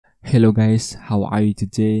Hello guys, how are you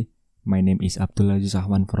today? My name is Abdul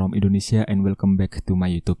Ahwan from Indonesia and welcome back to my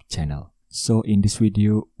YouTube channel. So in this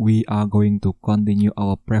video, we are going to continue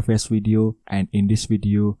our previous video, and in this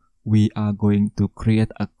video, we are going to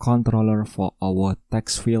create a controller for our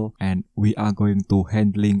text field and we are going to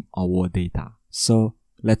handling our data. So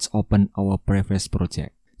let's open our previous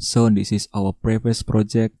project. So this is our previous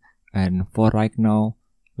project, and for right now,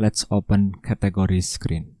 let's open category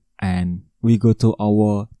screen and we go to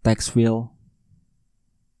our text field,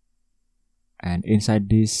 and inside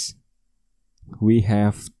this we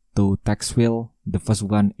have two text field. The first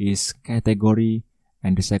one is category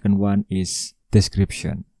and the second one is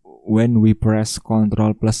description. When we press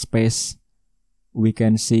Ctrl plus space, we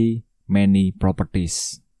can see many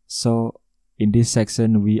properties. So in this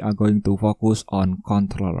section we are going to focus on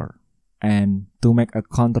controller, and to make a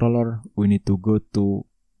controller we need to go to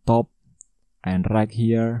top, and right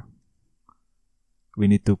here we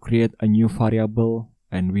need to create a new variable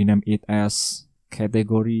and we name it as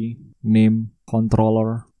category name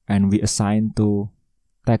controller, and we assign to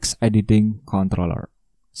text editing controller,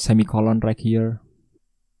 semicolon right here,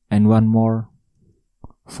 and one more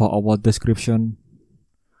for our description.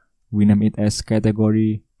 We name it as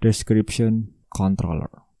category description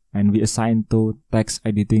controller, and we assign to text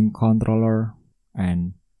editing controller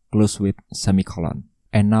and close with semicolon.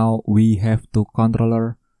 And now we have two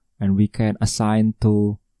controller and we can assign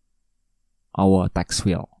to our text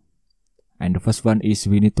field. And the first one is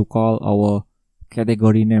we need to call our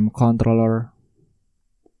category name controller,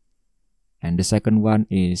 and the second one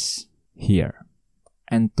is here.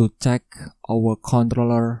 And to check our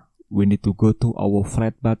controller, we need to go to our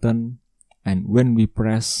flat button, and when we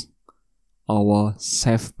press our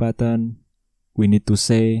save button, we need to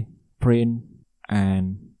say print,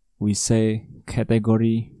 and we say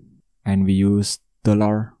category, and we use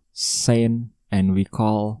 $sign, and we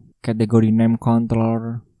call category name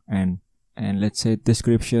controller and let's say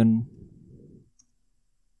description,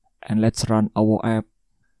 and let's run our app,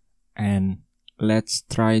 and let's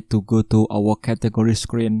try to go to our category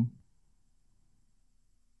screen.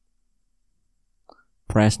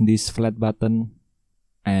 Press this flat button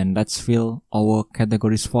and let's fill our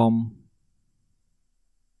categories form,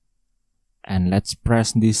 and let's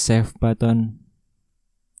press this save button.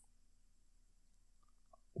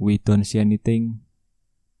 We don't see anything,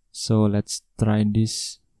 so let's try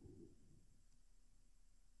this.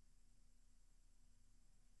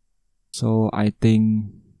 So I think,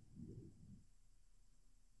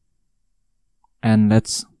 and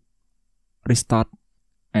let's restart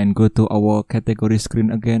and go to our category screen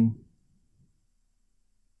again.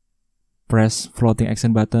 Press floating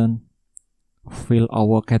action button, fill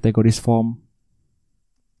our categories form,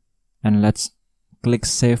 and let's click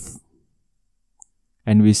save,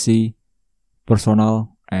 and we see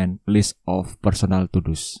personal and list of personal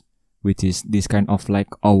to-dos, which is this kind of like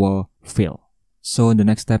our field. So the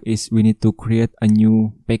next step is we need to create a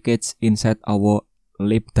new package inside our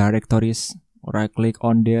lib directories. Right click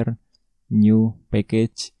on there, new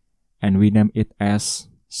package, and we name it as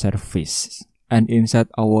service. And inside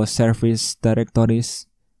our service directories,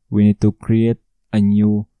 we need to create a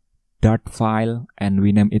new Dart file and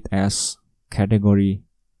we name it as category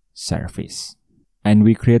service. And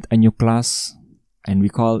we create a new class and we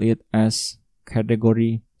call it as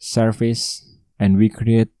category service, and we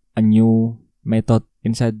create a new method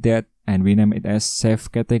inside that and we name it as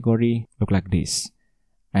save category. Look like this.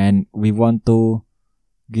 And we want to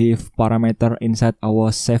give parameter inside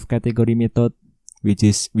our save category method, which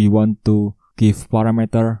is we want to give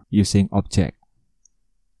parameter using object.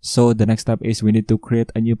 So the next step is we need to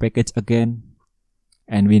create a new package again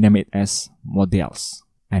and we name it as models.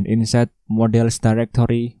 And inside models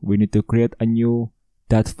directory, we need to create a new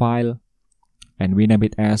Dart file and we name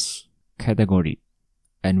it as category.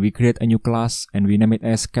 And we create a new class and we name it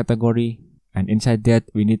as category. And inside that,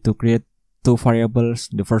 we need to create two variables.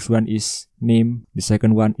 The first one is name, the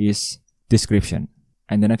second one is description.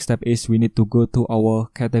 And the next step is we need to go to our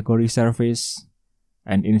category service,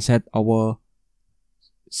 and inside our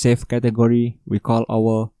save category, we call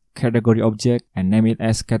our category object and name it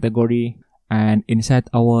as category. And inside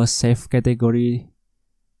our save category,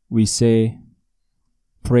 we say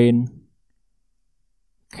print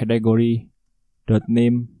category dot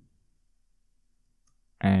name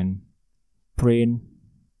and print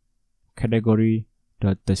category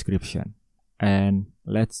dot description. And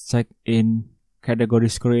let's check in category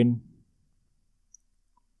screen,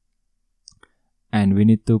 and we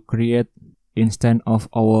need to create instance of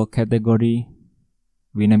our category.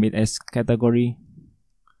 We name it as category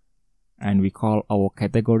and we call our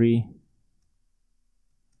category,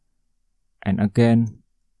 and again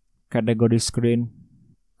category screen,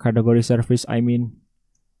 category service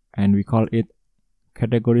and we call it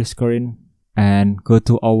category screen, and go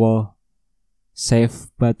to our save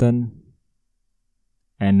button,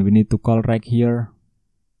 and we need to call right here,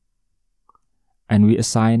 and we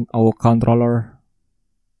assign our controller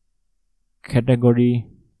category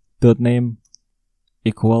dot name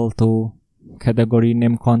equal to category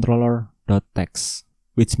name controller dot text,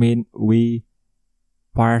 which means we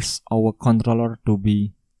parse our controller to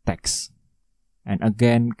be text. And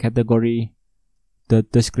again, category the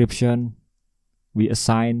description we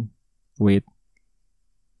assign with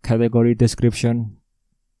category description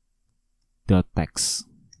dot text.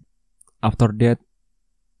 After that,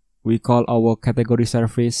 we call our category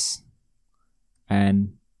service,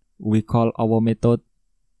 and we call our method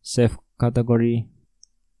save category,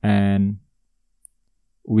 and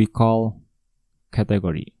we call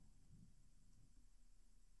category.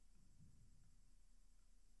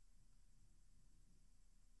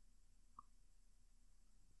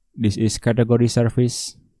 This is category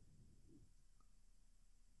service.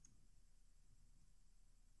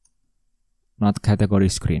 Not category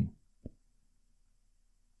screen.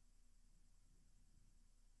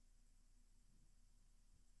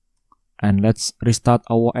 And let's restart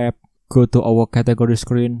our app. Go to our category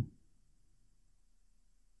screen.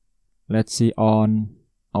 Let's see on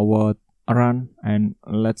our run, and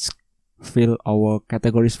let's fill our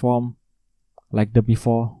categories form like the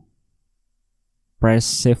before. Press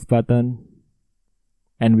save button,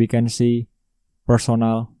 and we can see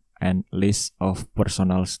personal and list of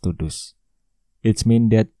personals to dos. It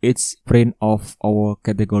means that it's print of our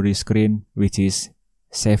category screen, which is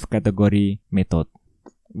save category method,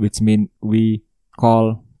 which means we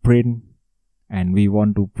call print and we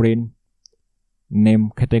want to print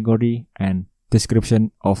name category and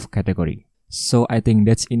description of category. So I think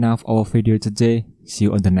that's enough our video today. See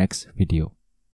you on the next video.